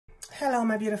Hello,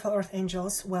 my beautiful earth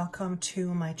angels. Welcome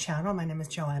to my channel. My name is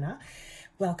Joanna.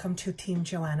 Welcome to Team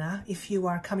Joanna. If you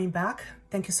are coming back,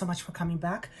 thank you so much for coming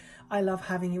back. I love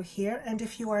having you here. And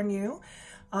if you are new,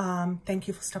 thank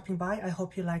you for stopping by. I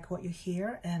hope you like what you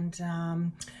hear, and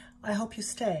I hope you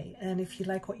stay. And if you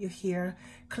like what you hear,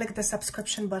 click the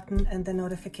subscription button and the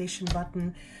notification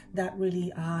button. That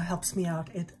really helps me out.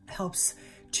 It helps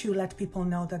to let people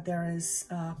know that there is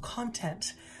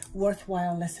content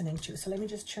worthwhile listening to. So let me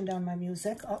just turn down my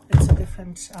music. Oh, it's a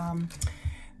different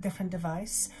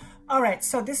device. All right,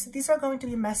 so these are going to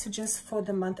be messages for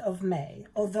the month of May.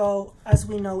 Although, as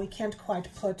we know, we can't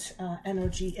quite put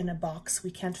energy in a box.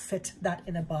 We can't fit that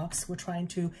in a box. We're trying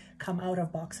to come out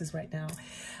of boxes right now.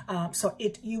 So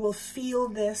you will feel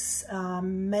this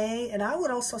May, and I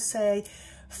would also say,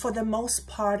 for the most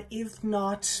part, if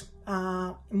not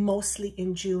mostly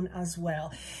in June as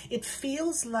well. It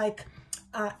feels like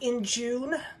in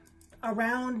June,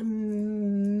 around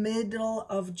middle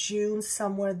of June,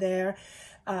 somewhere there,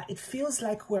 it feels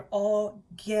like we're all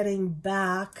getting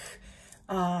back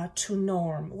to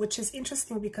norm, which is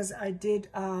interesting because I did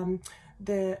the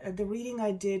reading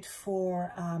I did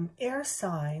for air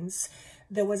signs.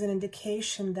 There was an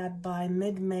indication that by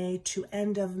mid-May to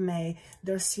end of May,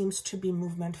 there seems to be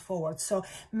movement forward. So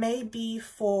maybe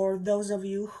for those of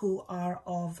you who are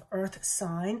of earth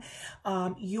sign,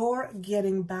 you're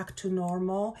getting back to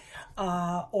normal,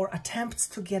 or attempts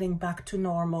to getting back to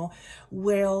normal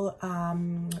will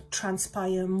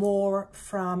transpire more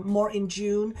in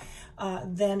June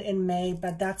than in May,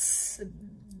 but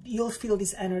you'll feel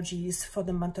these energies for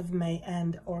the month of May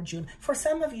and or June. For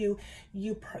some of you,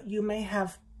 you may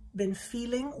have been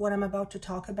feeling what I'm about to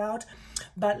talk about,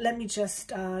 but let me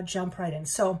just jump right in.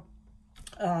 So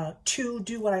to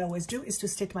do what I always do is to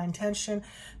state my intention,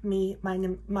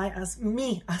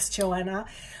 as Joanna.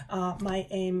 My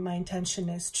aim, my intention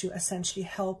is to essentially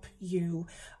help you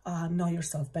know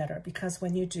yourself better, because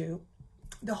when you do,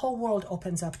 the whole world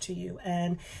opens up to you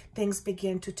and things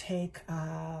begin to take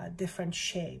different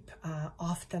shape,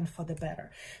 often for the better.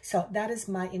 So that is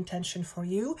my intention for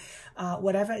you.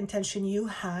 Whatever intention you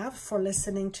have for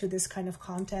listening to this kind of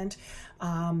content,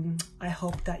 I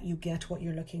hope that you get what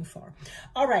you're looking for.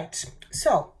 All right,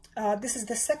 so this is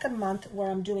the second month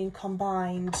where I'm doing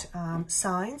combined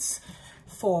signs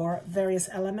for various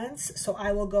elements. So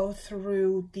I will go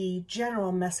through the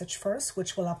general message first,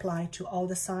 which will apply to all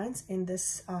the signs in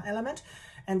this element.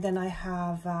 And then I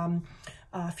have a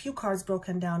few cards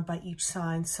broken down by each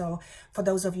sign. So for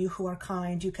those of you who are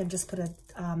kind, you can just put a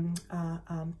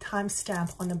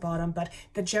timestamp on the bottom, but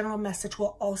the general message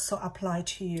will also apply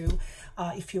to you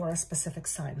if you are a specific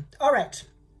sign. All right.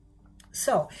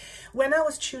 So when I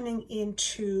was tuning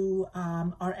into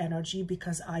our energy,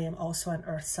 because I am also an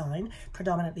earth sign,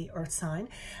 predominantly earth sign,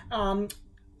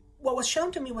 what was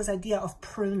shown to me was idea of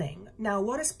pruning. Now,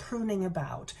 what is pruning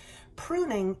about?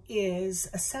 Pruning is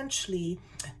essentially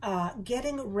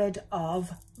getting rid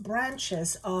of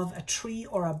branches of a tree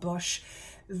or a bush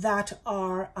that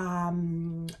are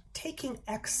taking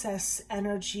excess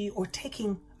energy, or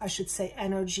taking, I should say,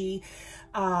 energy,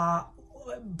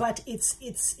 but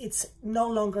it's no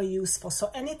longer useful.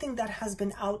 So anything that has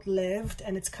been outlived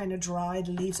and it's kind of dry,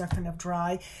 the leaves are kind of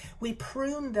dry, we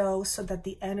prune those so that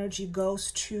the energy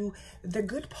goes to the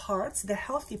good parts, the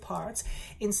healthy parts,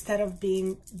 instead of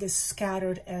being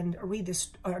scattered and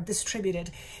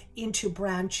distributed into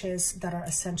branches that are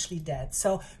essentially dead.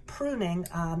 So pruning,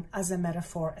 as a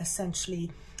metaphor,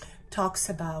 essentially talks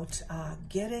about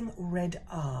getting rid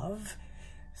of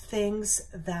things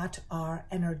that are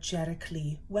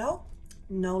energetically, well,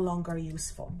 no longer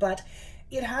useful. But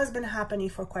it has been happening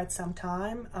for quite some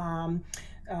time.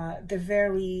 The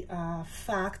very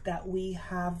fact that we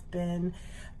have been,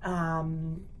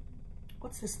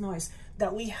 what's this noise?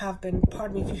 That we have been,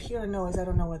 pardon me, if you hear a noise, I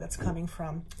don't know where that's coming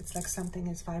from. It's like something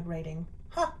is vibrating.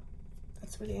 Huh,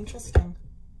 that's really interesting.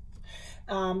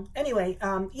 Anyway,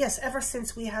 yes, ever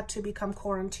since we had to become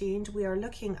quarantined, we are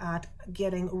looking at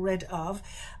getting rid of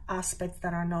aspects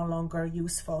that are no longer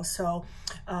useful. So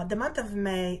the month of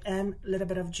May and a little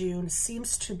bit of June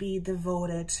seems to be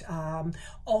devoted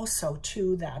also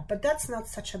to that. But that's not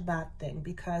such a bad thing,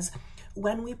 because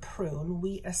when we prune,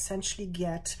 we essentially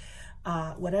get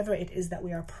whatever it is that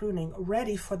we are pruning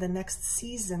ready for the next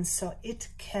season, so it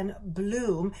can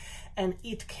bloom and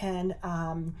it can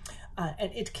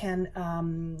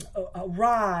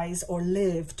rise or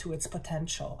live to its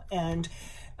potential. And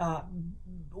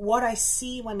what I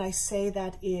see when I say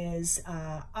that is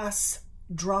us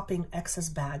dropping excess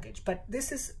baggage. But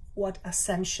this is what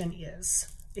ascension is,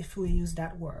 if we use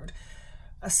that word.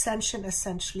 Ascension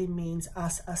essentially means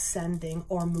us ascending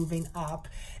or moving up.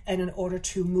 And in order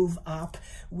to move up,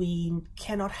 we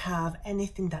cannot have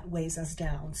anything that weighs us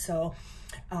down. So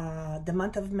the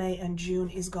month of May and June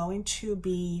is going to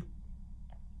be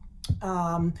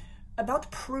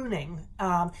about pruning.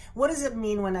 What does it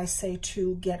mean when I say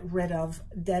to get rid of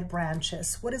dead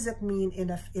branches? What does it mean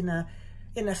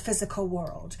in a physical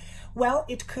world? Well,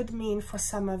 it could mean for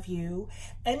some of you,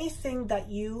 anything that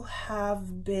you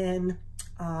have been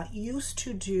used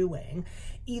to doing,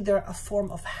 either a form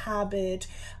of habit,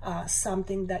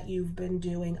 something that you've been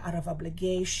doing out of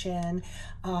obligation,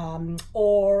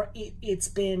 or it's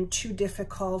been too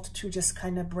difficult to just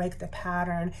kind of break the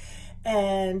pattern.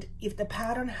 And if the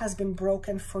pattern has been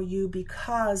broken for you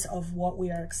because of what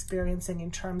we are experiencing in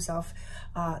terms of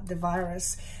the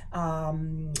virus,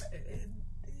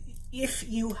 if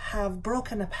you have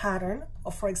broken a pattern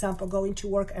of, for example, going to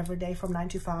work every day from 9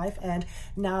 to 5, and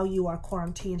now you are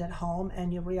quarantined at home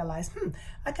and you realize,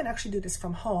 I can actually do this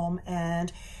from home.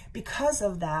 And because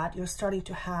of that, you're starting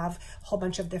to have a whole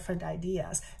bunch of different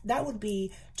ideas. That would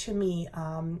be, to me,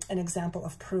 an example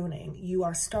of pruning. You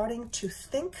are starting to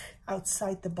think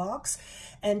outside the box.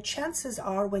 And chances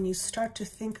are when you start to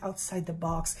think outside the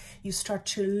box, you start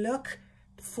to look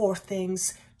for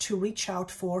things to reach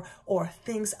out for, or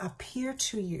things appear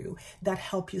to you that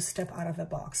help you step out of the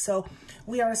box. So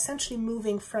we are essentially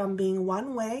moving from being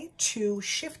one way to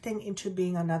shifting into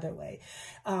being another way.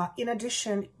 In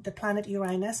addition, the planet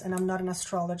Uranus, and I'm not an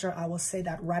astrologer, I will say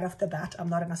that right off the bat, I'm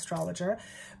not an astrologer,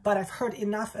 but I've heard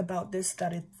enough about this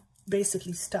that it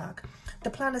basically stuck.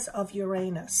 The planet of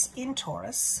Uranus in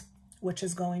Taurus, which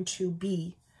is going to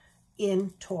be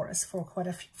in Taurus for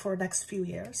for the next few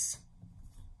years,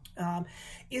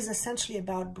 is essentially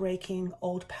about breaking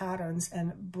old patterns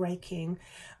and breaking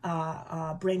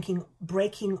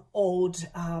old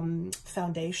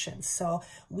foundations. So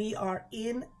we are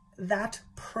in that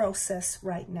process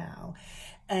right now,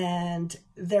 and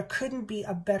there couldn't be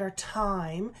a better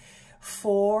time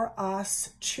for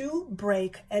us to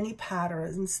break any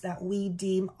patterns that we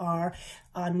deem are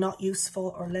not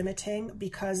useful or limiting,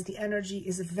 because the energy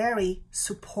is very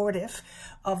supportive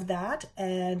of that.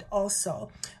 And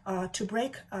also to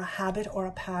break a habit or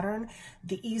a pattern,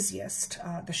 the easiest,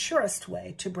 the surest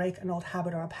way to break an old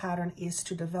habit or a pattern is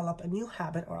to develop a new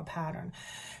habit or a pattern.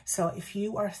 So if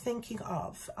you are thinking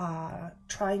of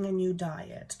trying a new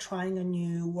diet, trying a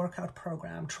new workout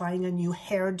program, trying a new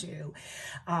hairdo,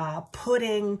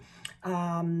 putting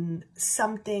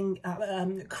something,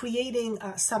 creating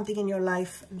something in your life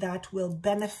that will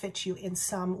benefit you in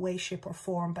some way, shape, or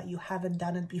form, but you haven't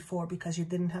done it before because you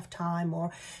didn't have time or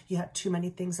you had too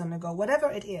many things on the go, whatever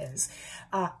it is,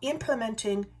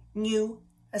 implementing new,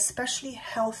 especially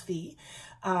healthy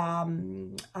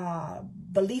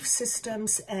belief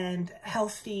systems and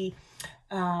healthy,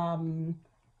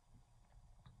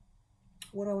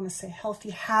 healthy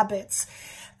habits.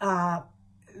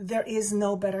 There is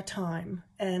no better time,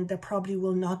 and there probably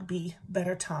will not be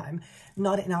better time,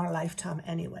 not in our lifetime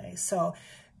anyway. So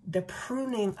the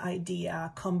pruning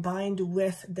idea combined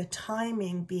with the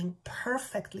timing being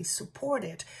perfectly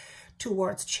supported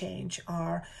towards change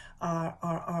are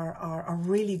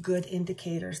really good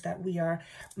indicators that we are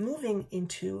moving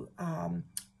into,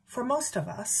 for most of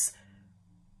us,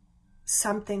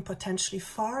 something potentially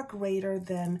far greater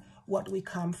than what we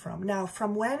come from. Now,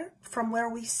 from where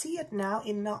we see it now,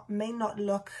 it may not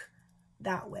look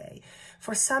that way.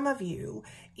 For some of you,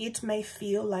 it may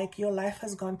feel like your life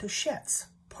has gone to shits.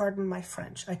 Pardon my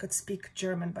French. I could speak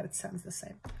German, but it sounds the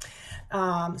same.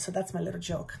 So that's my little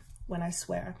joke when I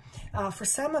swear. For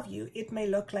some of you, it may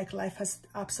look like life has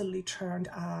absolutely turned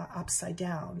upside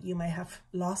down. You may have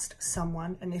lost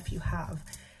someone, and if you have,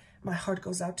 my heart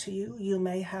goes out to you. You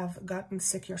may have gotten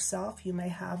sick yourself. You may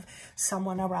have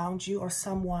someone around you or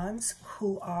someone's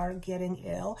who are getting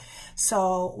ill.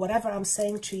 So whatever I'm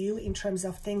saying to you in terms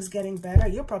of things getting better,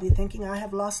 you're probably thinking, I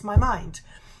have lost my mind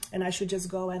and I should just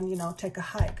go and, take a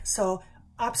hike. So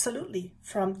absolutely,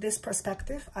 from this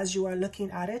perspective, as you are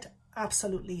looking at it,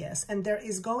 absolutely yes. And there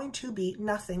is going to be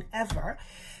nothing ever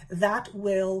that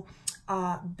will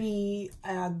be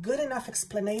a good enough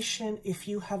explanation if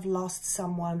you have lost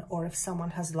someone or if someone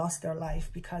has lost their life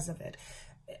because of it.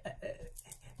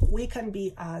 We can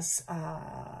be as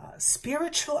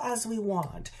spiritual as we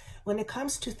want. When it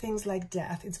comes to things like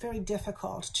death, it's very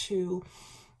difficult to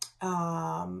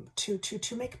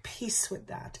make peace with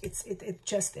that. It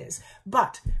just is.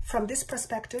 But from this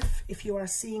perspective, if you are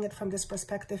seeing it from this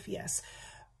perspective, yes.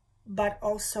 But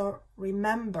also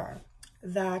remember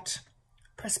that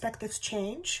perspectives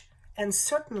change, and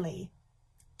certainly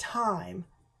time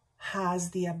has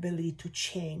the ability to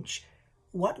change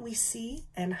what we see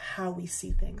and how we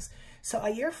see things. So a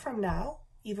year from now,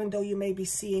 even though you may be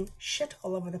seeing shit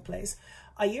all over the place,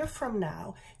 a year from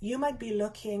now, you might be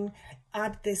looking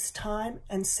at this time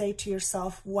and say to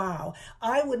yourself, wow,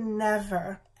 I would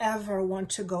never, ever want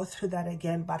to go through that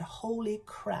again, but holy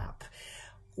crap,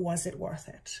 was it worth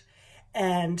it?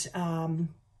 And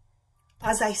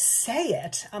as I say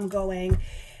it, I'm going,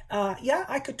 yeah,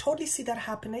 I could totally see that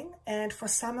happening. And for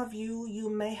some of you, you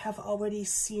may have already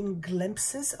seen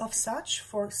glimpses of such.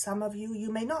 For some of you,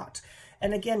 you may not.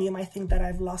 And again, you might think that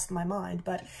I've lost my mind.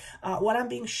 But what I'm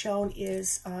being shown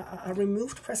is a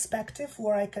removed perspective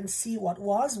where I can see what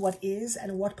was, what is,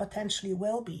 and what potentially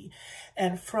will be.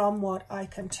 And from what I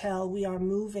can tell, we are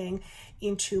moving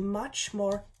into much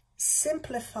more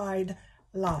simplified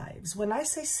lives. When I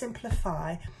say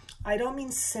simplify, I don't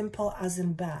mean simple as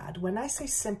in bad. When I say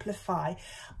simplify,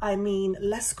 I mean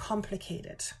less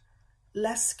complicated,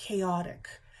 less chaotic,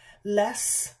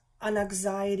 less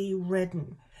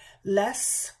anxiety-ridden,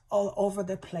 less all over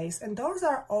the place. And those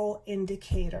are all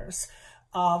indicators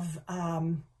of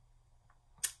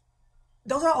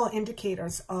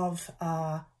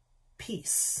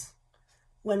peace.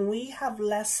 When we have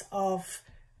less of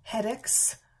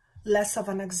headaches, less of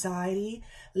an anxiety,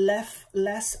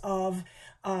 less of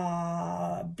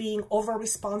being over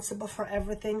responsible for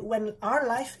everything. When our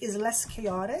life is less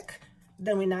chaotic,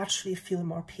 then we naturally feel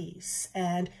more peace.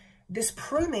 And this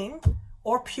pruning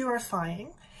or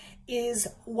purifying is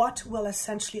what will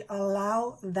essentially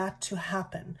allow that to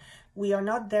happen. We are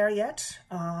not there yet.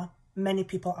 Many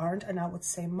people aren't, and I would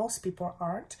say most people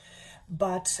aren't.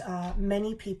 But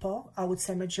many people, I would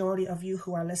say majority of you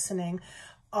who are listening,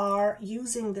 are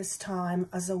using this time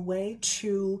as a way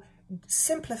to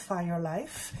simplify your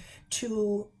life,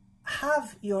 to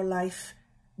have your life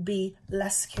be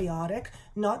less chaotic.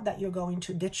 Not that you're going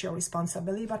to ditch your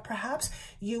responsibility, but perhaps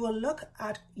you will look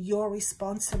at your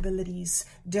responsibilities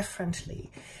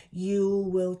differently. You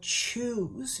will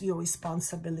choose your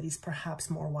responsibilities perhaps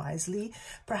more wisely.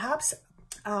 Perhaps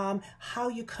how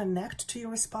you connect to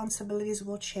your responsibilities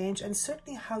will change, and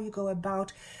certainly how you go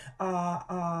about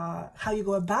your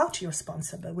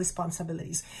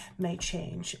responsibilities may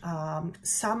change.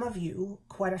 Some of you,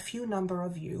 quite a few number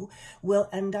of you, will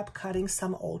end up cutting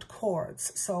some old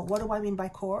cords. So what do I mean by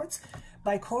cords?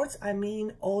 By cords, I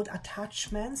mean old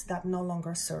attachments that no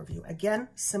longer serve you. Again,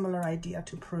 similar idea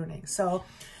to pruning. So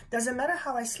doesn't matter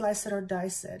how I slice it or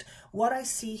dice it. What I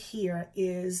see here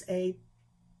is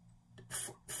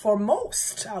for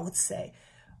most, I would say,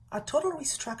 a total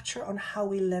restructure on how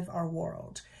we live our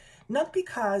world. Not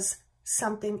because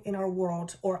something in our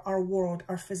world or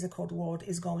our physical world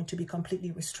is going to be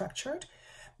completely restructured,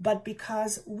 but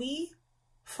because we,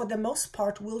 for the most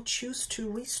part, will choose to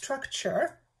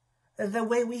restructure the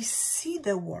way we see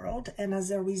the world. And as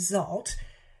a result,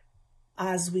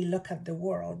 as we look at the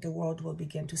world will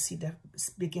begin to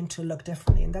look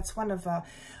differently. And that's one of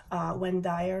Wayne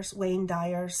Dyer's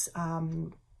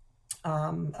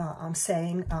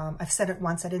saying. I've said it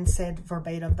once, I didn't say it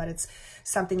verbatim, but it's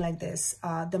something like this.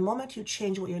 The moment you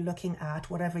change what you're looking at,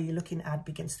 whatever you're looking at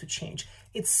begins to change.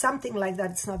 It's something like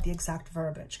that. It's not the exact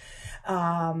verbiage.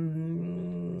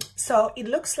 So it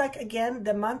looks like, again,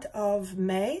 the month of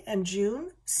May and June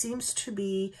seems to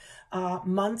be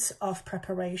months of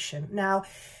preparation. Now,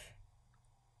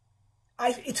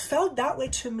 it felt that way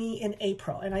to me in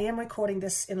April, and I am recording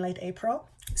this in late April.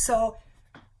 So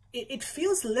it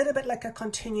feels a little bit like a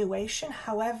continuation.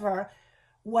 However,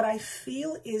 what I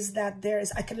feel is that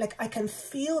I can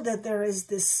feel that there is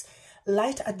this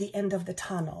light at the end of the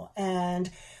tunnel. And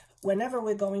whenever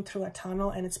we're going through a tunnel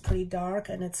and it's pretty dark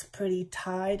and it's pretty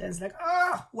tight, and it's like,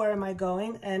 where am I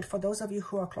going? And for those of you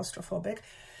who are claustrophobic,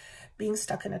 being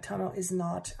stuck in a tunnel is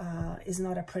not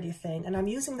a pretty thing. And I'm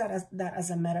using that as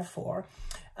a metaphor.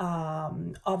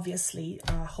 Obviously,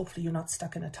 hopefully you're not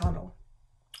stuck in a tunnel,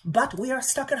 but we are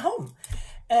stuck at home.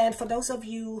 And for those of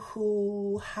you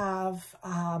who have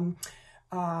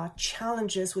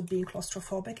challenges with being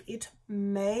claustrophobic, it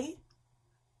may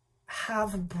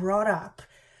have brought up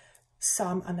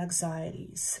some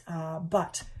anxieties.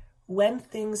 But when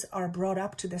things are brought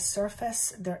up to the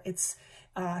surface,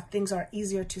 things are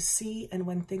easier to see. And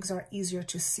when things are easier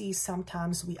to see,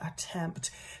 sometimes we attempt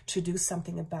to do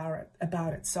something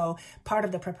about it. So part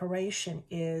of the preparation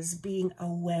is being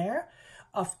aware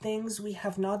of things we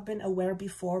have not been aware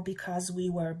before because we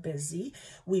were busy.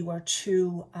 We were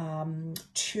too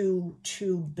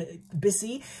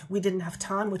busy. We didn't have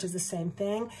time, which is the same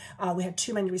thing. We had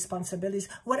too many responsibilities.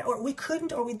 Or we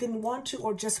couldn't, or we didn't want to,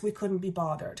 or just we couldn't be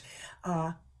bothered.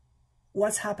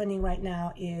 what's happening right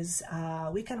now is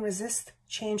we can resist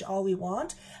change all we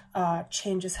want.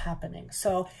 Change is happening.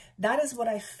 So that is what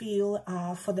I feel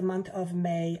for the month of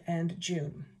May and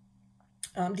June.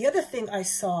 The other thing I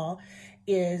saw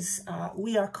is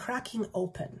we are cracking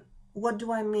open. What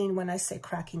do I mean when I say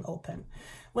cracking open?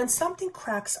 When something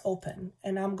cracks open,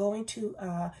 and I'm going to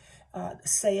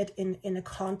say it in a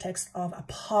context of a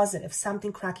positive,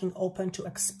 something cracking open to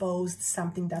expose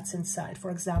something that's inside. For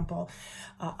example,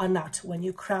 a nut. When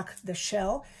you crack the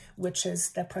shell, which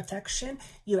is the protection,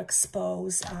 you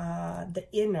expose the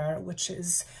inner, which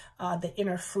is the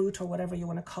inner fruit or whatever you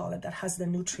want to call it, that has the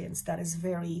nutrients, that is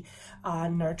very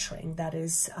nurturing. That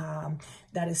is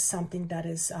something that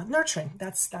is nurturing.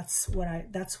 That's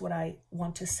what I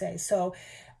want to say. So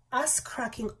us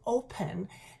cracking open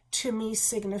to me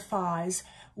signifies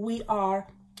we are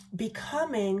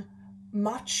becoming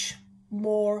much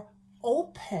more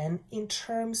open in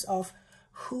terms of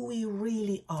who we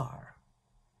really are,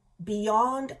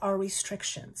 beyond our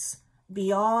restrictions,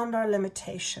 beyond our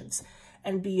limitations,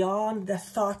 and beyond the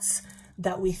thoughts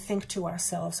that we think to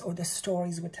ourselves or the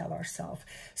stories we tell ourselves.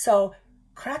 So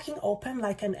cracking open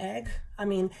like an egg, I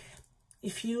mean,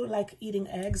 if you like eating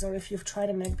eggs, or if you've tried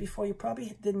an egg before, you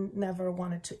probably never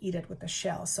wanted to eat it with a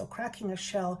shell. So cracking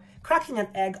an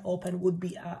egg open would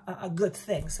be a good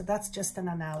thing. So that's just an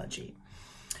analogy.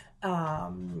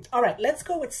 All right, let's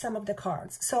go with some of the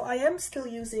cards. So I am still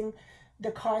using the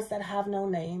cards that have no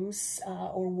names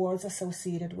or words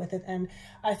associated with it. And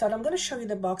I thought I'm going to show you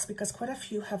the box because quite a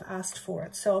few have asked for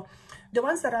it. So the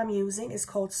ones that I'm using is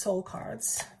called Soul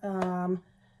Cards.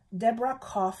 Deborah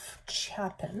Koff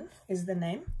Chapin is the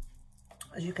name,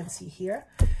 as you can see here.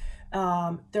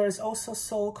 There is also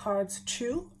Soul Cards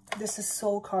 2. This is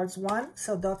Soul Cards 1.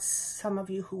 So that's some of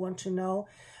you who want to know.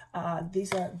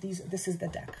 This is the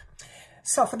deck.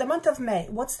 So for the month of May,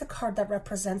 what's the card that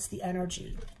represents the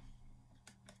energy?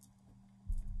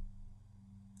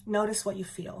 Notice what you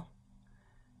feel.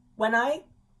 When I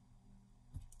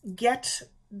get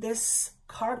this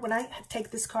card, when I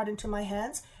take this card into my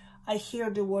hands, I hear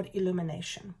the word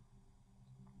illumination.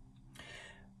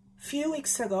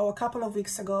 A couple of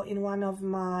weeks ago, in one of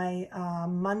my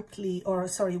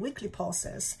weekly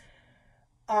pulses,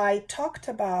 I talked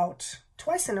about,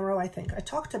 twice in a row I think, I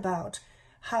talked about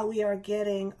how we are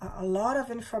getting a lot of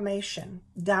information,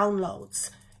 downloads,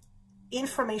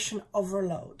 information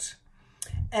overload,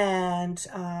 and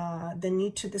the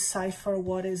need to decipher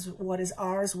what is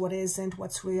ours, what isn't,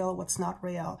 what's real, what's not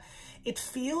real. It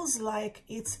feels like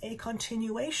it's a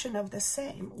continuation of the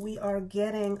same. We are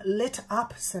getting lit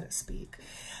up, so to speak.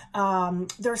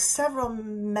 There are several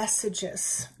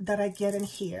messages that I get in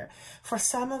here. For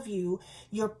some of you,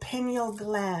 your pineal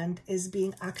gland is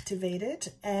being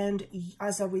activated, and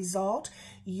as a result,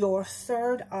 your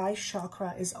third eye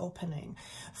chakra is opening.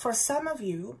 For some of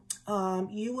you,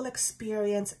 you will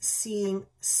experience seeing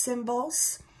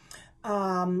symbols,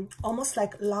 almost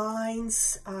like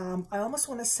lines. I almost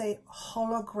want to say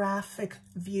holographic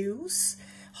views,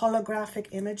 holographic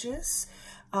images.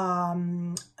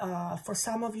 For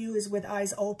some of you is with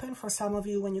eyes open. For some of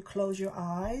you when you close your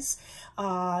eyes.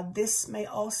 This may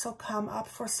also come up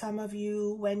for some of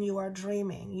you when you are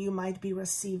dreaming. You might be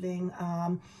receiving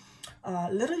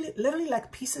literally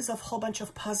like pieces of a whole bunch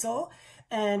of puzzle,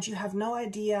 and you have no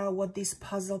idea what these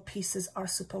puzzle pieces are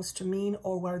supposed to mean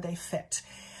or where they fit.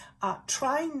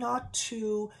 Try not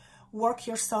to work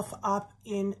yourself up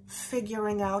in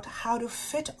figuring out how to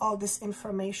fit all this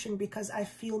information, because I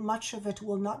feel much of it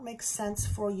will not make sense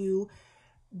for you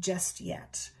just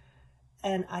yet.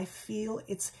 And I feel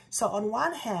it's, so on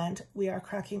one hand, we are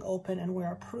cracking open and we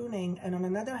are pruning, and on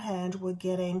another hand, we're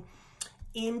getting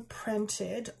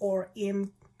imprinted or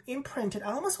imprinted.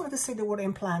 I almost wanted to say the word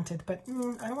implanted, but I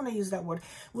don't want to use that word.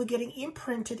 We're getting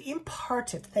imprinted,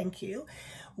 imparted, thank you,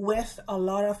 with a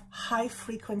lot of high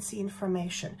frequency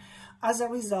information. As a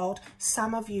result,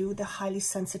 some of you, the highly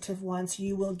sensitive ones,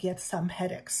 you will get some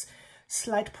headaches,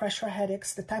 slight pressure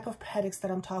headaches. The type of headaches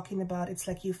that I'm talking about, it's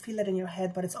like you feel it in your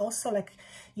head, but it's also like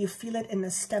you feel it in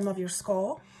the stem of your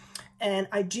skull. And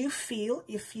I do feel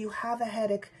if you have a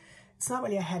headache, it's not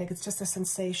really a headache, it's just a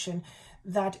sensation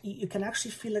that you can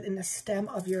actually feel it in the stem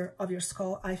of your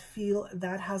skull. I feel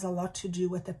that has a lot to do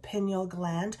with the pineal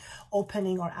gland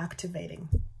opening or activating.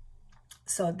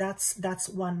 So that's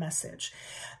one message.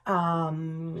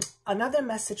 Another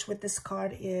message with this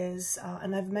card is,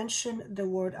 and I've mentioned the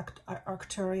word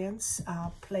Arcturians,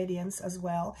 Pleiadians as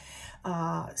well.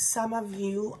 Some of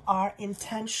you are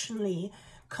intentionally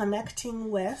connecting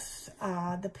with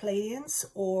the Pleiadians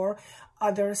or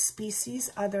other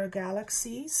species, other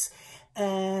galaxies,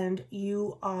 and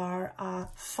you are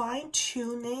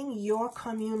fine-tuning your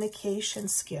communication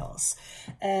skills.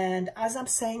 And as I'm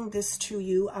saying this to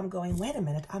you, I'm going, wait a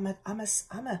minute, I'm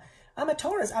a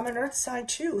Taurus, I'm an earth sign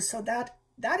too, so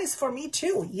that is for me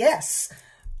too. Yes,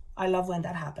 I love when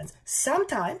that happens.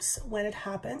 Sometimes when it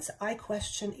happens, I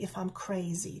question if I'm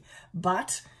crazy,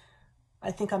 but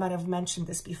I think I might have mentioned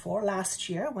this before. Last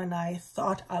year, when I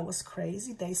thought I was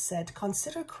crazy, they said,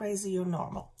 consider crazy your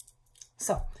normal.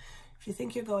 So if you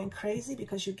think you're going crazy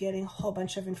because you're getting a whole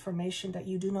bunch of information that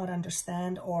you do not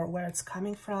understand or where it's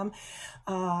coming from,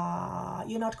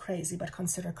 you're not crazy, but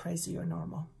consider crazy your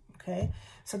normal. Okay,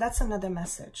 so that's another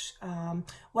message.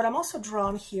 What I'm also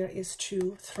drawn here is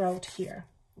to throat here.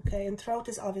 Okay, and throat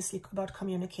is obviously about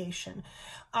communication.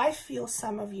 I feel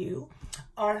some of you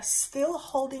are still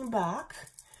holding back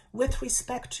with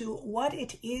respect to what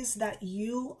it is that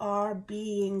you are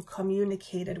being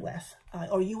communicated with,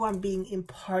 or you are being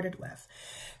imparted with.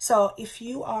 So if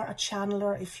you are a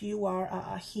channeler, if you are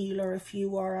a healer, if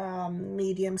you are a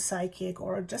medium, psychic,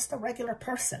 or just a regular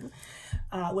person,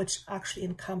 which actually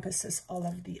encompasses all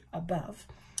of the above,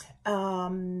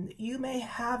 you may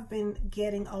have been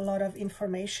getting a lot of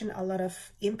information, a lot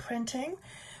of imprinting,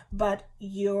 but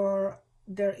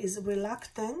there is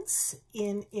reluctance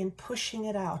in pushing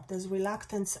it out. There's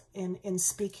reluctance in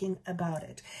speaking about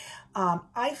it.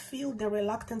 I feel the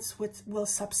reluctance will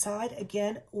subside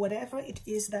again, whatever it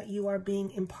is that you are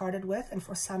being imparted with, and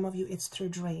for some of you it's through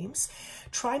dreams.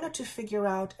 Try not to figure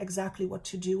out exactly what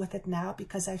to do with it now,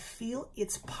 because I feel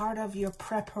it's part of your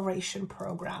preparation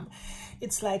program.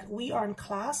 It's like we are in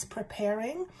class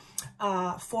preparing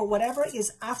for whatever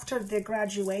is after the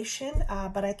graduation,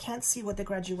 but I can't see what the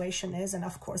graduation is, and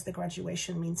of course the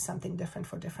graduation means something different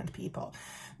for different people.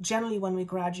 Generally, when we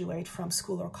graduate from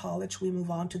school or college, we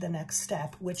move on to the next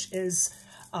step, which is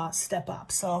step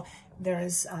up. So there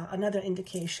is another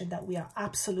indication that we are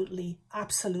absolutely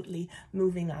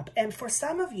moving up. And for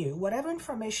some of you, whatever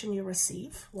information you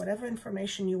receive, whatever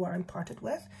information you are imparted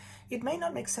with, it may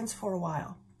not make sense for a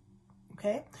while.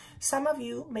 Okay, some of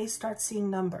you may start seeing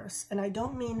numbers, and I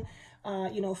don't mean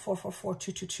 444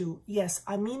 222. Yes,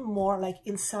 I mean more like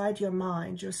inside your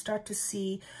mind. You'll start to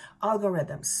see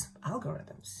algorithms.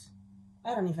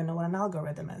 I don't even know what an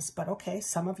algorithm is, but okay,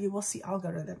 some of you will see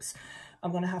algorithms. I'm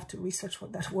going to have to research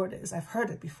what that word is. I've heard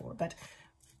it before, but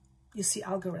you see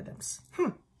algorithms.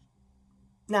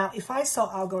 Now, if I saw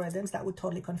algorithms, that would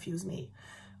totally confuse me.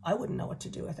 I wouldn't know what to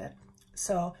do with it.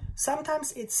 So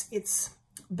sometimes it's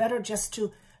better just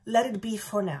to let it be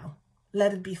for now.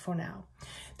 Let it be for now.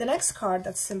 The next card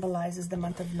that symbolizes the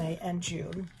month of May and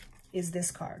June is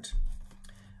this card.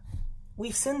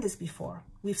 We've seen this before.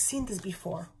 We've seen this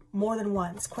before more than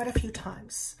once, quite a few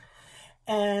times.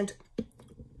 And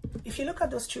if you look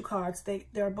at those two cards,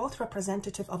 they're both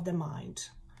representative of the mind.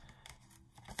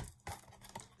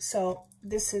 So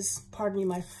this is, pardon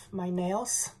me, my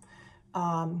nails.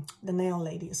 The nail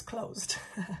lady is closed.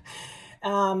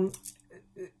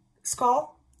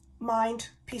 Skull, mind,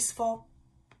 peaceful,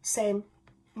 same,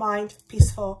 mind,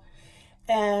 peaceful.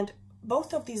 And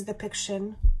both of these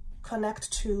depictions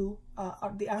connect to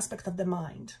the aspect of the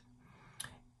mind.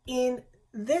 In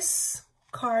this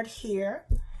card here,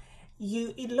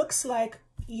 it looks like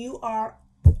you are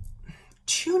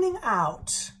tuning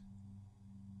out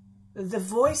the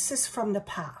voices from the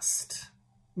past.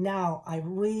 Now, I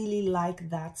really like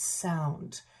that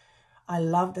sound. I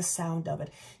love the sound of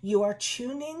it. You're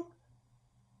tuning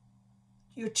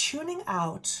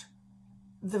out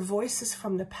the voices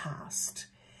from the past.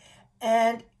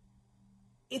 And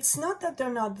it's not that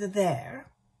they're not there,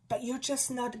 but you're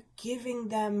just not giving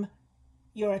them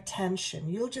your attention.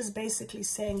 You're just basically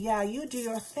saying, yeah, you do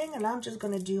your thing and I'm just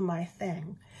going to do my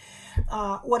thing.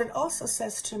 What it also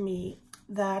says to me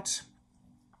that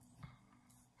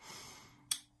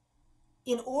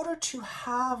in order to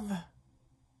have,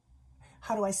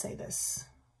 how do I say this?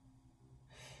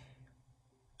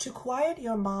 To quiet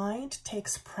your mind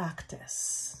takes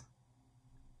practice.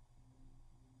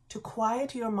 To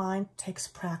quiet your mind takes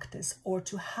practice, or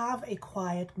to have a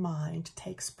quiet mind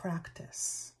takes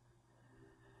practice.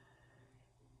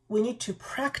 We need to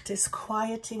practice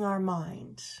quieting our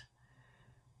mind.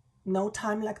 No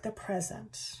time like the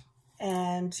present.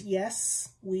 And yes,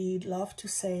 we'd love to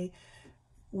say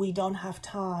we don't have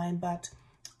time, but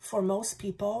for most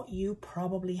people, you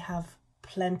probably have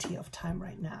plenty of time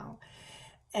right now.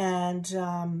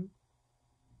 And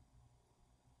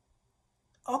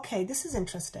okay, this is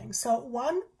interesting. So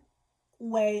one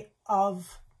way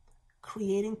of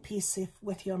creating peace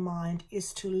with your mind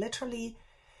is to literally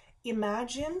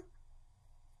imagine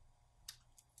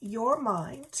your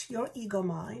mind, your ego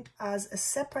mind, as a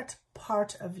separate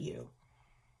part of you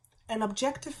and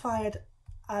objectify it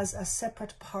as a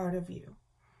separate part of you.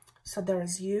 So there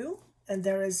is you and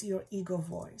there is your ego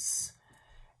voice.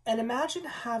 And imagine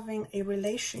having a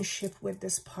relationship with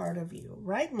this part of you.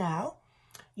 Right now,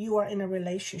 you are in a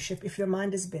relationship. If your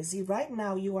mind is busy, right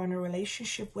now you are in a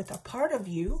relationship with a part of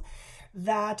you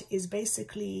that is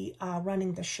basically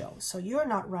running the show. So you're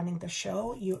not running the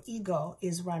show, your ego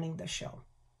is running the show.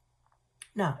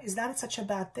 Now, is that such a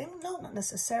bad thing? No, not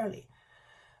necessarily.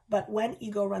 But when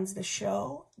ego runs the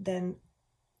show, then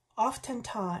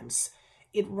oftentimes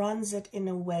it runs it in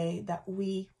a way that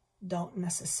we don't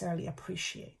necessarily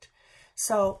appreciate.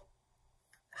 So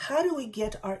how do we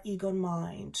get our ego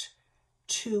mind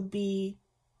to be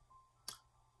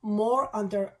more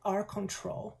under our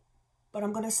control? But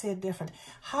I'm going to say it different.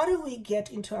 How do we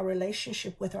get into a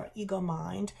relationship with our ego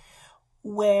mind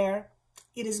where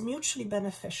it is mutually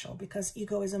beneficial? Because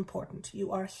ego is important.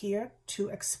 You are here to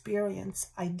experience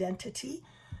identity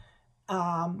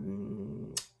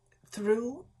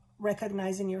through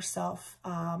recognizing yourself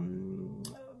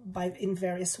in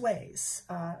various ways.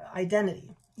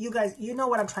 Identity. You guys, you know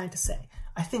what I'm trying to say.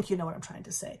 I think you know what I'm trying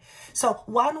to say. So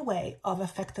one way of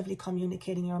effectively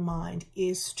communicating your mind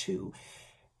is to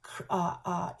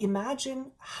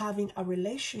imagine having a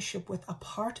relationship with a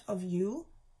part of you,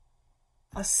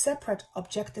 a separate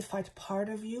objectified part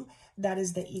of you, that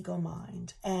is the ego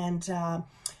mind. And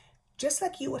just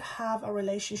like you would have a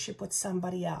relationship with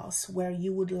somebody else where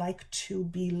you would like to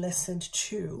be listened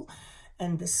to,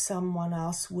 and this someone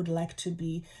else would like to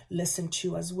be listened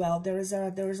to as well, there is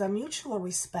a mutual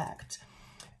respect.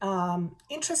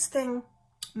 Interesting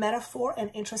metaphor and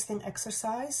interesting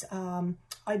exercise.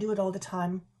 I do it all the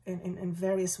time in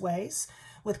various ways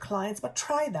with clients, but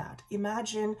try that.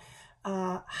 Imagine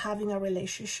having a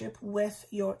relationship with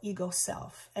your ego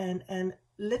self and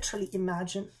literally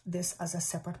imagine this as a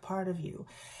separate part of you,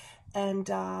 and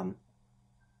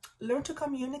learn to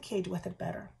communicate with it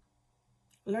better.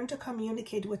 Learn to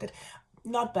communicate with it,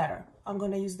 not better, I'm going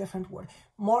to use a different word,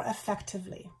 more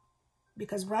effectively.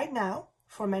 Because right now,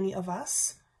 for many of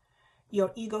us,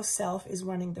 your ego self is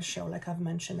running the show, like I've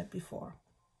mentioned it before.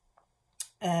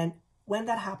 And when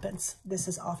that happens, this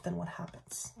is often what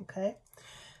happens, okay?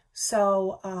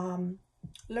 So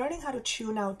learning how to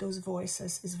tune out those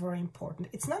voices is very important.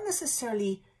 It's not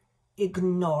necessarily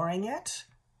ignoring it,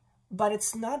 but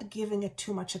it's not giving it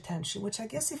too much attention, which I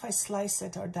guess if I slice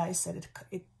it or dice it,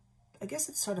 I guess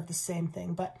it's sort of the same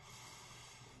thing, but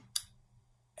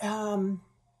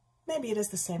maybe it is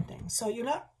the same thing. So you're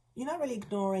not really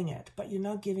ignoring it, but you're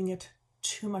not giving it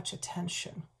too much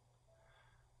attention.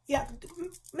 Yeah,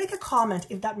 make a comment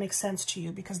if that makes sense to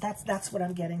you, because that's what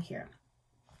I'm getting here.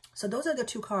 So those are the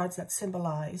two cards that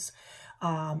symbolize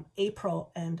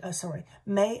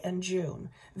May and June.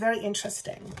 Very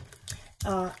interesting.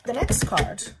 The next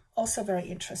card, also very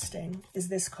interesting, is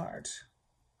this card.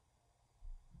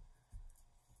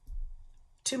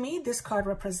 To me, this card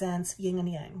represents yin and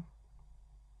yang.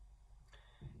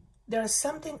 There is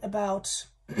something about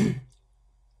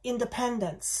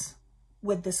independence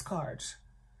with this card.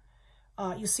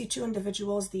 You see two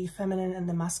individuals, the feminine and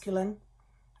the masculine,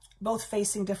 both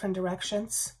facing different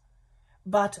directions,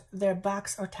 but their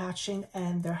backs are touching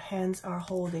and their hands are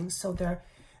holding. So they're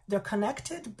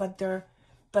connected, but they're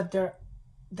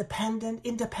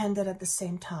independent at the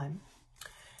same time.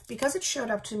 Because it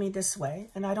showed up to me this way,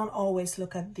 and I don't always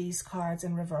look at these cards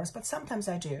in reverse, but sometimes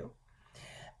I do.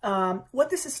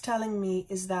 What this is telling me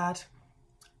is that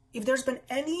if there's been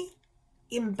any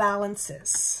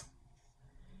imbalances,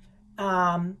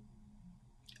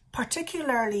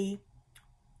 particularly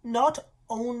not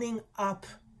owning up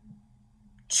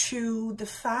to the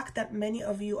fact that many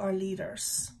of you are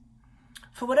leaders,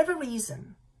 for whatever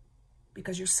reason,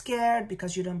 because you're scared,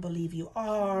 because you don't believe you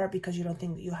are, because you don't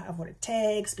think that you have what it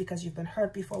takes, because you've been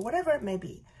hurt before, whatever it may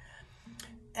be.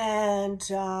 And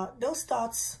those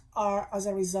thoughts are as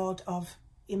a result of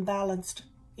imbalanced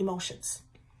emotions.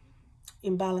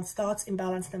 Imbalanced thoughts,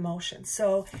 imbalanced emotions.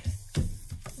 So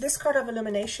this card of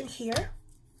illumination here,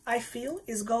 I feel,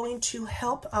 is going to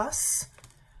help us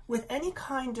with any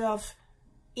kind of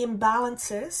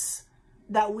imbalances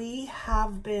that we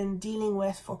have been dealing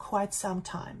with for quite some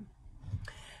time.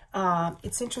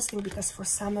 It's interesting because for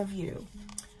some of you,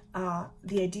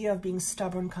 the idea of being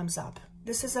stubborn comes up.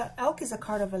 Elk is a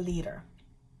card of a leader.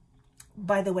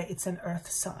 By the way, it's an earth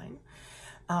sign.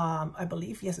 I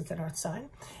believe, yes, it's an earth sign.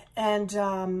 And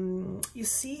you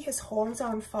see his horns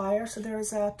are on fire. So there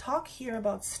is a talk here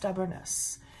about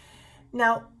stubbornness.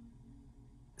 Now,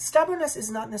 stubbornness is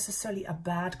not necessarily a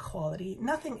bad quality.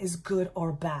 Nothing is good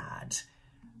or bad.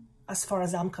 as far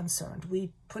as I'm concerned.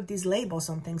 We put these labels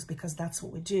on things because that's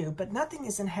what we do, but nothing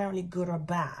is inherently good or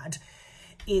bad.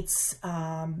 It's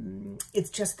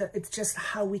just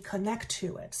how we connect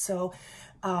to it. So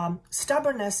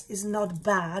stubbornness is not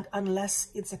bad unless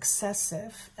it's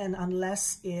excessive and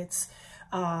unless it's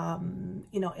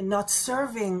you know, not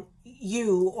serving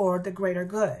you or the greater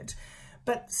good.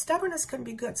 But stubbornness can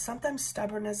be good. Sometimes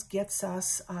stubbornness gets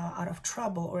us out of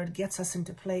trouble, or it gets us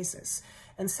into places.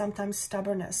 And sometimes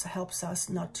stubbornness helps us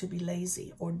not to be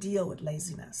lazy or deal with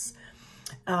laziness.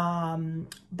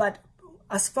 But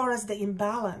as far as the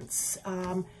imbalance,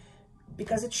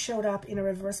 because it showed up in a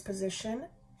reverse position,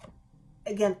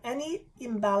 again, any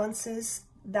imbalances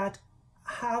that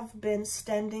have been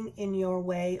standing in your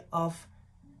way of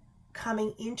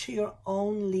coming into your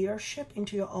own leadership,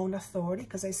 into your own authority,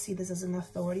 because I see this as an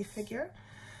authority figure,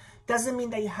 doesn't mean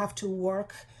that you have to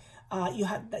work, you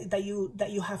have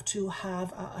to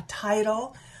have a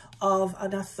title of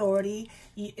an authority.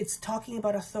 It's talking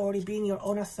about authority, being your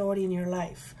own authority in your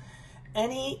life.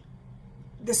 Any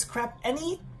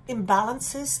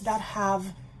imbalances that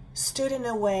have stood in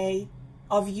the way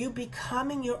of you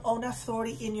becoming your own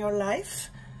authority in your life,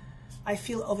 I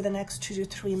feel over the next 2 to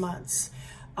 3 months,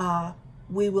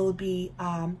 we will be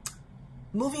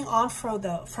moving on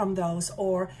from those,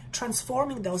 or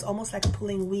transforming those, almost like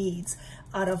pulling weeds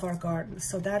out of our garden.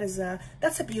 So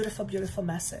that's a beautiful, beautiful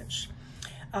message.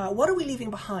 What are we leaving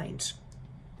behind?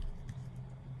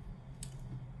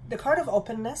 The card of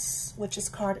openness, which is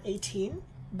card 18,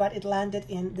 but it landed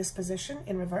in this position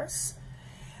in reverse.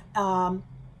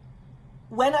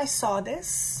 When I saw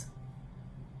this,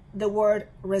 the word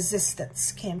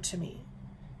resistance came to me.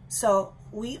 So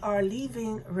we are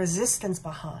leaving resistance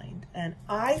behind. And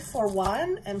I, for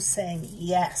one, am saying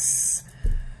yes,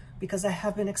 because I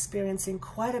have been experiencing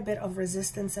quite a bit of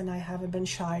resistance and I haven't been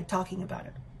shy talking about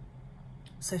it.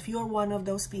 So if you're one of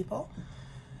those people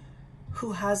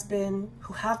who have been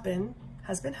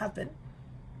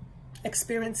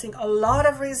experiencing a lot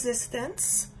of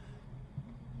resistance,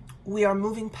 we are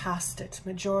moving past it.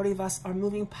 Majority of us are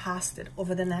moving past it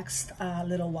over the next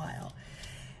little while.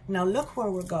 Now look where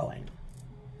we're going.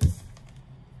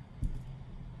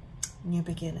 New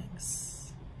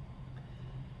beginnings.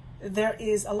 There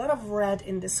is a lot of red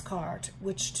in this card,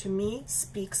 which to me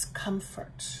speaks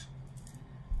comfort,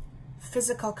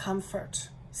 physical comfort,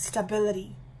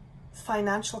 stability,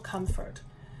 financial comfort,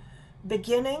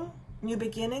 beginning, new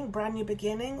beginning, brand new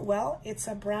beginning. Well, it's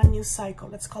a brand new cycle.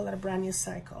 Let's call it a brand new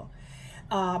cycle.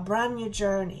 Brand new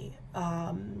journey.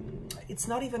 It's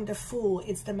not even the Fool,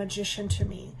 it's the Magician to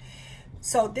me.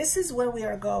 So this is where we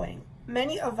are going.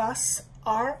 Many of us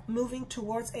are moving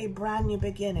towards a brand new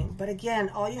beginning. But again,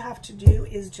 all you have to do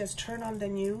is just turn on the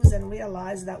news and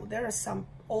realize that there are some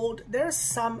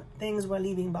things we're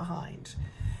leaving behind.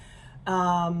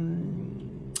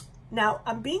 Now,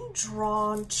 I'm being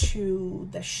drawn to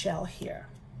the shell here.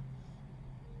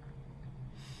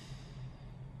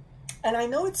 And I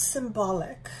know it's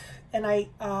symbolic, and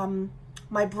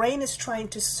my brain is trying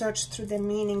to search through the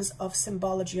meanings of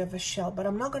symbology of a shell, but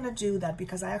I'm not going to do that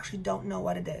because I actually don't know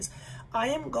what it is. I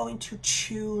am going to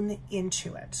tune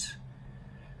into it.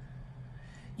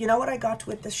 You know what I got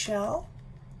with the shell?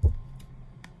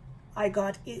 I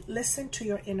got it. Listen to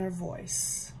your inner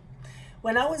voice.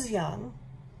 When I was young,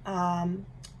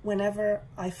 whenever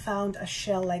I found a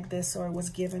shell like this or it was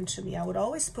given to me, I would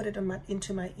always put it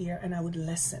into my ear and I would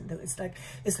listen. It's like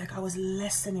I was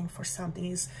listening for something.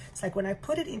 It's like when I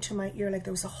put it into my ear, like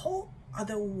there was a whole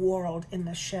other world in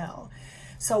the shell.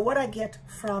 So what I get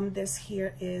from this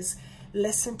here is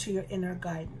listen to your inner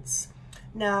guidance.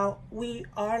 Now, we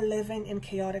are living in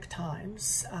chaotic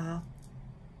times,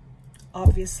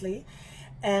 obviously.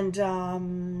 And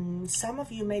some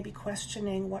of you may be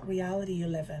questioning what reality you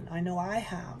live in. I know I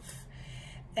have.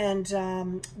 And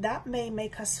that may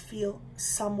make us feel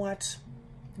somewhat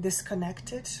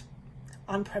disconnected,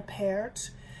 unprepared,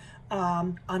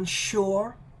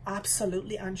 unsure,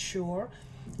 absolutely unsure,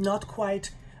 not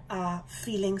quite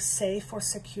feeling safe or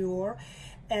secure.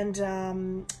 And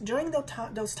during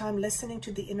those times, listening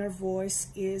to the inner voice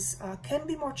can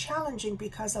be more challenging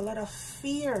because a lot of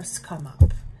fears come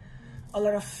up. A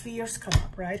lot of fears come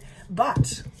up, right?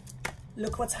 But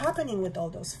look what's happening with all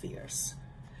those fears.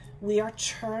 We are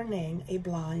turning a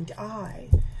blind eye,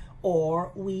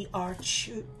 or we are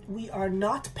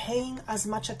not paying as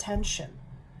much attention.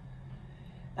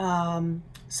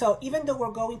 So even though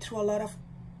we're going through a lot of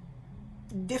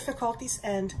difficulties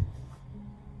and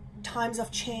times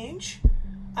of change,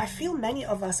 I feel many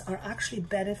of us are actually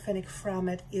benefiting from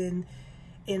it in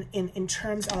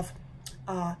terms of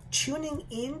tuning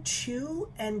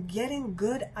into and getting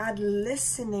good at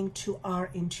listening to our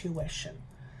intuition.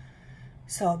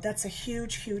 So that's a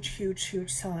huge, huge, huge,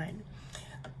 huge sign.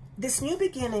 This new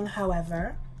beginning,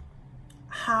 however,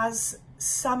 has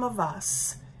some of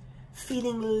us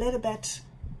feeling a little bit,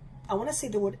 I want to say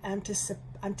the word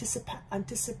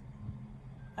anticipatory.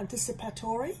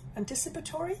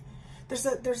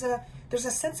 There's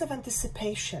a sense of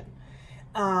anticipation.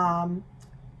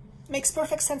 Makes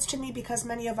perfect sense to me because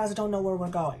many of us don't know where we're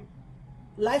going.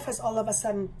 Life has all of a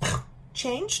sudden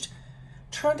changed,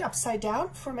 turned upside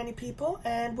down for many people,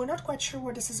 and we're not quite sure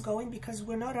where this is going because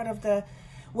we're not out of the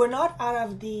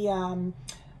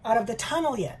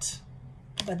tunnel yet.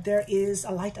 But there is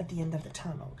a light at the end of the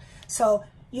tunnel. So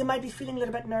you might be feeling a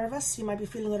little bit nervous. You might be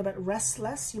feeling a little bit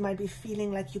restless. You might be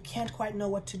feeling like you can't quite know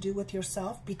what to do with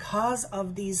yourself because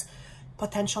of these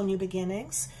potential new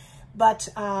beginnings. But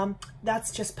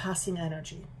that's just passing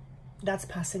energy. That's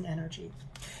passing energy.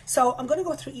 So I'm going to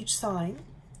go through each sign.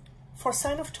 For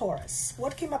sign of Taurus,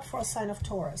 what came up for a sign of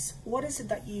Taurus? What is it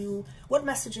that what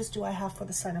messages do I have for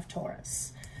the sign of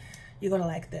Taurus? You're going to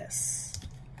like this.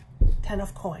 10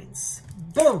 of coins.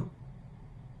 Boom!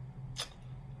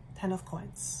 10 of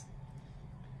coins.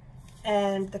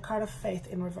 And the card of faith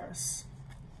in reverse.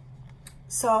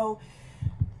 So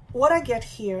what I get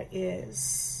here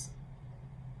is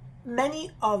many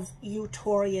of you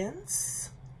Taurians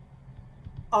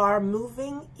are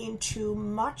moving into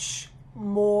much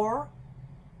more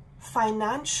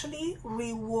financially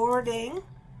rewarding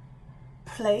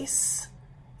place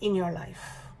in your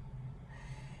life.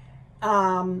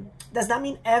 Does that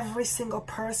mean every single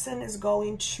person is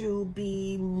going to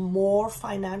be more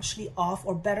financially off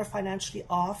or better financially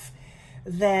off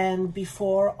than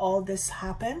before all this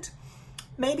happened?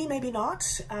 Maybe, maybe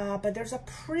not, but there's a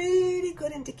pretty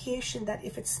good indication that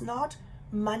if it's not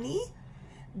money,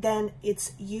 then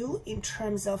it's you in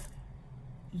terms of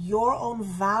your own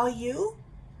value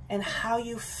and how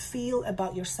you feel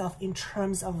about yourself in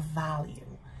terms of value.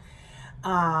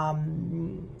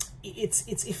 It's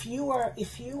if you were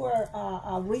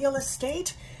real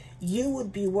estate, you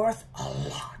would be worth a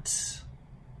lot.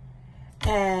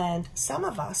 And some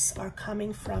of us are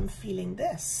coming from feeling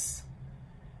this,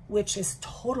 which is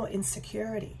total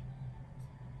insecurity.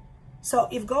 So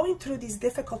if going through these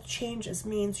difficult changes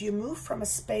means you move from a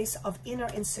space of inner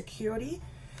insecurity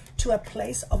to a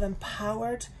place of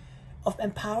empowerment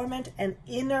and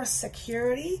inner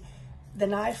security,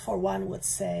 then I, for one, would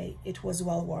say it was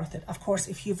well worth it. Of course,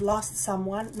 if you've lost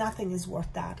someone, nothing is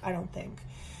worth that, I don't think.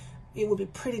 It would be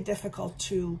pretty difficult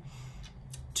to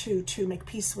make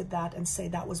peace with that and say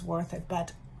that was worth it.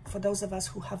 But for those of us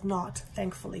who have not,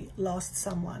 thankfully, lost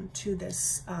someone to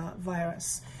this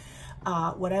virus,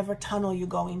 whatever tunnel you're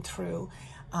going through,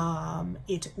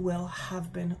 it will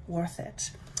have been worth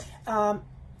it.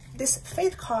 This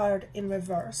faith card in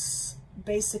reverse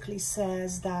basically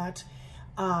says that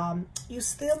you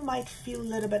still might feel a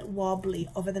little bit wobbly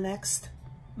over the next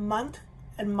month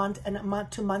to month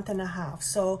and a half.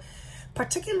 So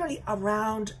particularly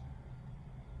around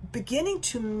beginning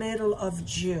to middle of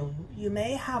June, you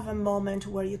may have a moment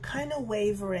where you're kind of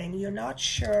wavering. You're not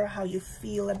sure how you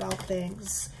feel about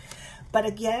things. But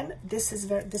again, this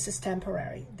is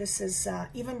temporary. This is,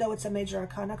 even though it's a major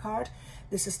arcana card,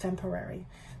 this is temporary.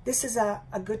 This is a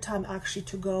good time actually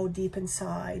to go deep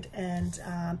inside and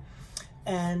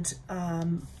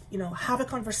you know, have a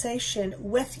conversation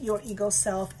with your ego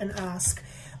self and ask,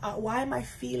 why am I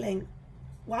feeling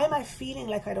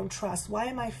like I don't trust? Why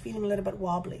am I feeling a little bit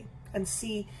wobbly? And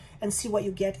see what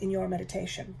you get in your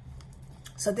meditation.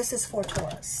 So this is for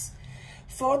Taurus.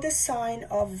 For the sign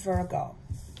of Virgo,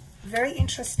 very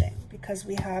interesting because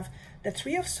we have the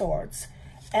 3 of Swords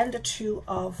and the 2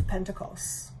 of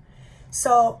Pentacles.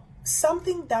 So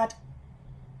something that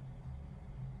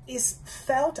is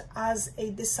felt as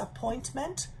a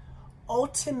disappointment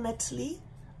ultimately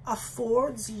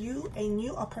affords you a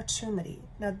new opportunity.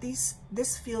 Now this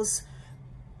feels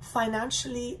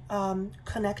financially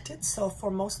connected. So for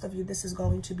most of you, this is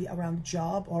going to be around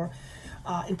job or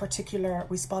in particular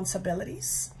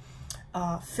responsibilities,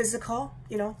 physical,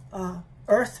 you know,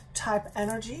 earth type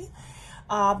energy.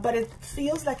 But it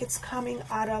feels like it's coming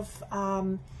out of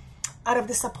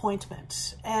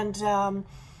disappointment. And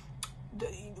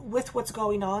with what's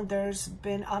going on, there's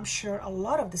been, I'm sure, a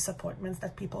lot of disappointments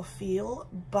that people feel,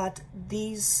 but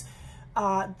these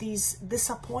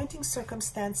disappointing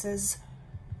circumstances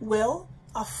will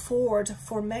afford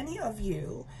for many of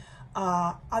you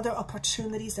other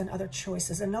opportunities and other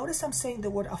choices. And notice I'm saying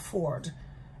the word afford.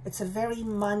 It's a very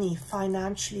money,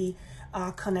 financially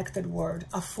connected word,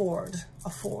 afford.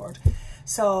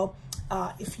 So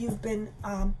if you've been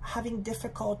having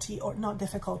difficulty, or not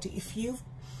difficulty, if you've,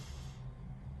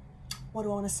 what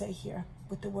do I want to say here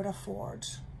with the word afford?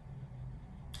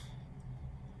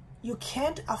 You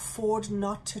can't afford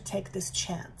not to take this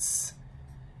chance.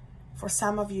 For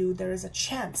some of you, there is a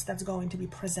chance that's going to be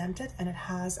presented, and it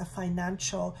has a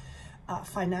financial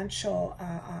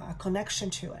connection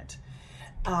to it.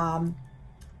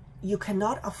 You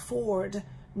cannot afford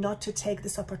not to take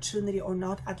this opportunity, or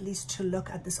not at least to look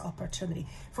at this opportunity.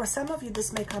 For some of you,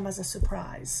 this may come as a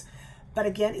surprise, but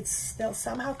again, it's still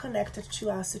somehow connected to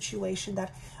a situation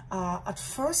that at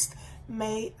first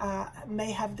may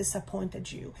have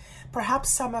disappointed you. Perhaps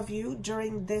some of you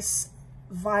during this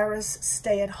virus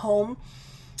stay at home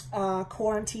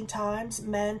quarantine times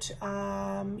meant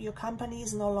your company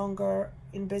is no longer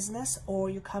in business, or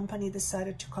your company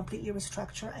decided to completely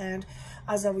restructure, and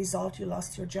as a result you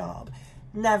lost your job.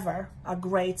 Never a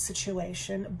great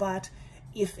situation, but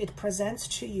if it presents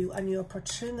to you a new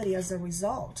opportunity as a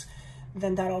result,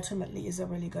 then that ultimately is a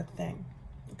really good thing.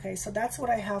 Okay, so that's what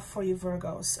I have for you,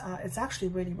 Virgos. It's actually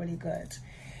really, really good.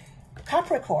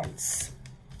 Capricorns,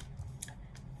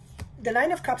 the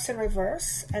Nine of Cups in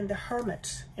reverse and the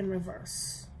Hermit in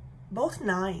reverse, both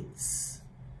nines.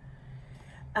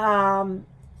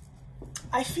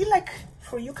 I feel like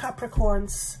for you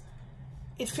Capricorns,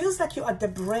 it feels like you're at the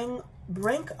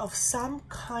brink of some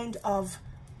kind of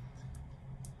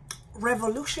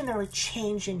revolutionary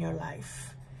change in your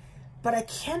life, but I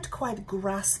can't quite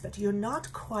grasp it. You're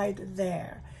not quite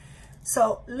there.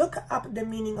 So look up the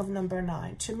meaning of number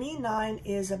 9. To me, 9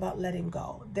 is about letting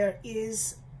go. There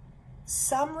is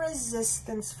some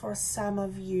resistance for some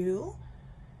of you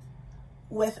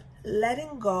with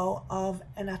letting go of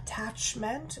an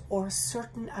attachment or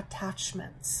certain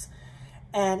attachments,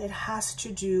 and it has to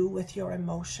do with your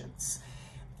emotions.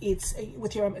 It's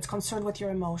concerned with your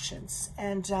emotions.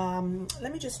 And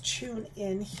let me just tune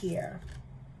in here.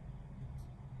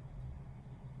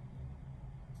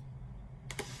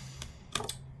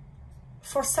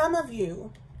 For some of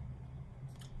you,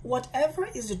 whatever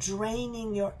is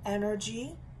draining your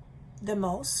energy the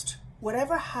most,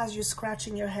 whatever has you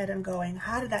scratching your head and going,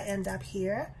 how did I end up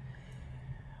here?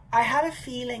 I have a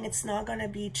feeling it's not going to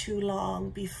be too long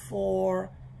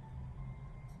before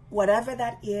whatever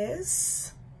that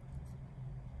is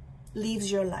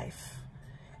leaves your life.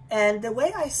 And the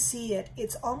way I see it,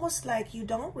 it's almost like you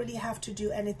don't really have to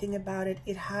do anything about it.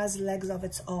 It has legs of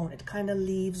its own. It kind of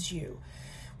leaves you.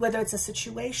 Whether it's a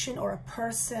situation or a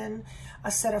person,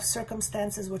 a set of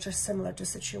circumstances which are similar to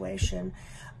situation.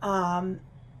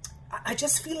 I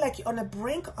just feel like you're on the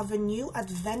brink of a new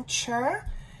adventure,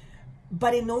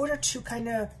 but in order to kind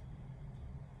of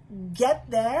get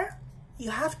there, you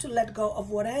have to let go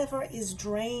of whatever is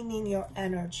draining your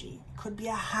energy. It could be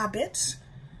a habit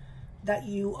that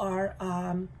you are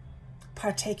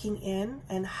partaking in,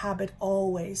 and habit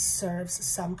always serves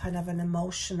some kind of an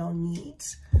emotional need.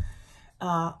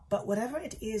 But whatever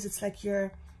it is, it's like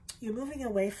you're moving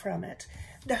away from it.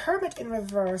 The Hermit in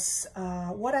reverse,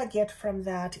 what I get from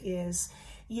that is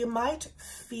you might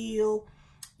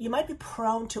be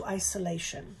prone to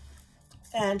isolation.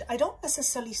 And I don't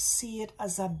necessarily see it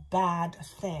as a bad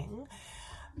thing.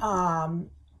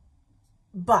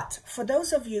 But for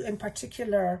those of you in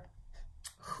particular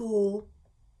who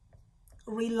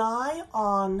rely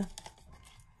on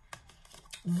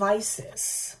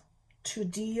vices to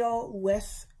deal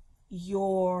with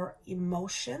your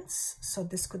emotions, so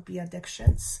this could be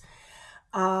addictions,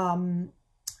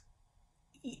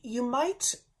 you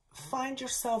might find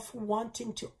yourself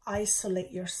wanting to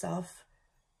isolate yourself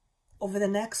over the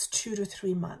next 2 to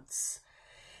 3 months.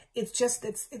 It's just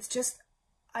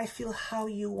I feel how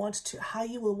you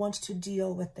will want to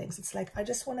deal with things. It's like, I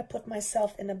just want to put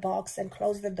myself in a box and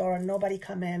close the door and nobody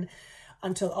come in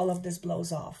until all of this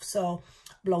blows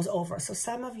over. So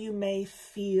some of you may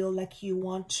feel like you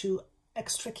want to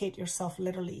extricate yourself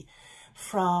literally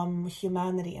from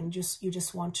humanity, and you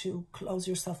just want to close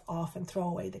yourself off and throw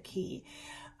away the key.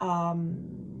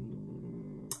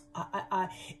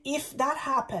 If that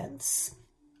happens,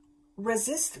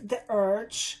 resist the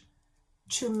urge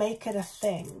to make it a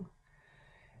thing.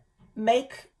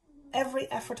 Make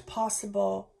every effort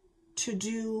possible to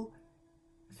do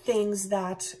things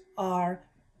that are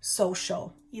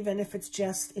social, even if it's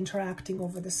just interacting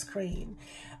over the screen.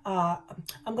 I'm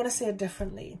going to say it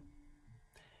differently.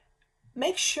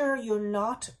 Make sure you're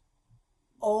not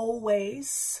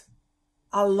always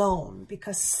alone,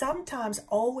 because sometimes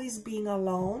always being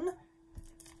alone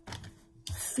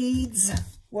feeds,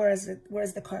 where is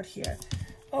the card here?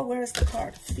 Oh, where is the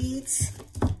card? Feeds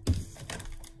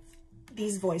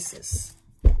these voices.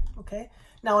 Okay.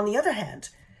 Now, on the other hand,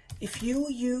 if you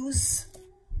use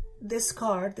this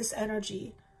card, this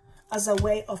energy, as a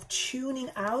way of tuning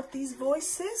out these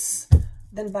voices,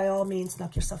 then by all means,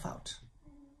 knock yourself out.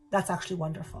 That's actually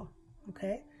wonderful,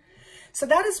 okay? So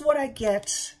that is what I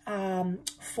get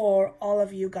for all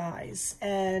of you guys.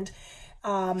 And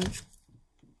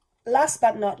last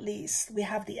but not least, we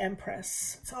have the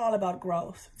Empress. It's all about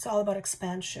growth. It's all about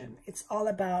expansion. It's all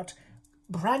about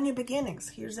brand new beginnings.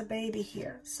 Here's a baby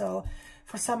here. So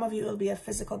for some of you, it'll be a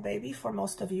physical baby. For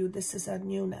most of you, this is a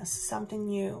newness, something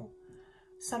new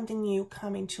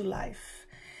coming to life.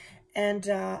 And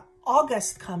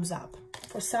August comes up.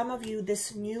 For some of you,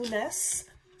 this newness,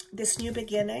 this new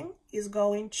beginning is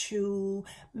going to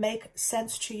make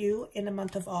sense to you in the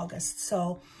month of August.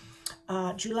 So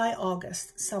July,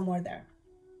 August, somewhere there.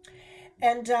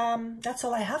 And that's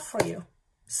all I have for you.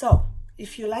 So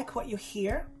if you like what you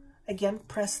hear, again,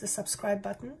 press the subscribe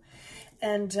button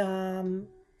and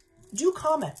do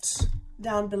comment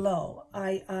down below.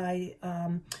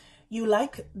 You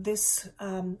like this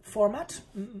format?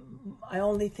 I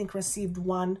only think received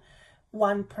one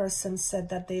person said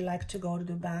that they like to go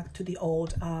back to the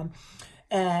old.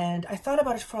 And I thought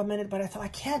about it for a minute, but I thought, I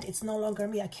can't. It's no longer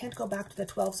me. I can't go back to the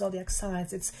 12 zodiac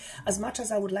signs. It's as much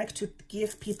as I would like to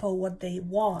give people what they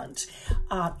want.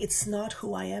 It's not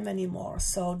who I am anymore.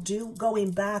 So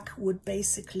going back would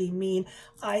basically mean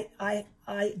I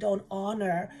don't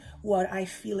honor what I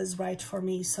feel is right for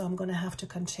me. So I'm going to have to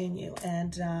continue.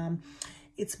 And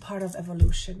it's part of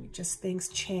evolution. Just things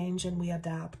change and we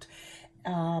adapt.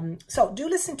 So do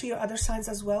listen to your other signs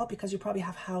as well, because you probably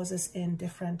have houses in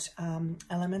different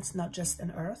elements, not just in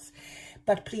earth.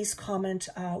 But please comment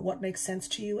what makes sense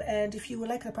to you. And if you would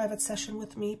like a private session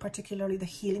with me, particularly the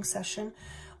healing session,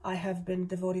 I have been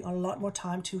devoting a lot more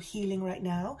time to healing right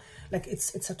now. Like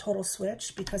it's a total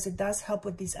switch, because it does help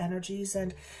with these energies.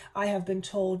 And I have been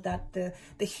told that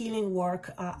the healing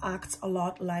work acts a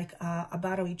lot like a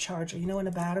battery charger. You know, when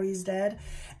a battery is dead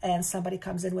and somebody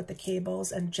comes in with the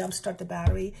cables and jumpstart the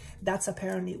battery, that's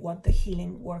apparently what the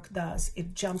healing work does.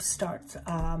 It jumpstarts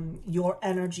your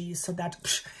energy so that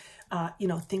you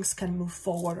know, things can move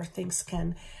forward, or things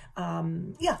can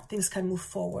things can move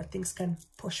forward, things can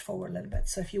push forward a little bit.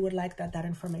 So if you would like that, that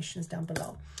information is down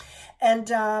below. And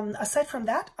aside from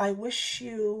that, I wish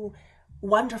you a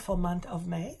wonderful month of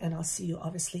May, and I'll see you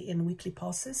obviously in weekly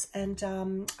pulses. And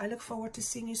I look forward to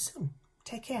seeing you soon.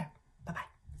 Take care.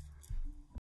 Bye-bye.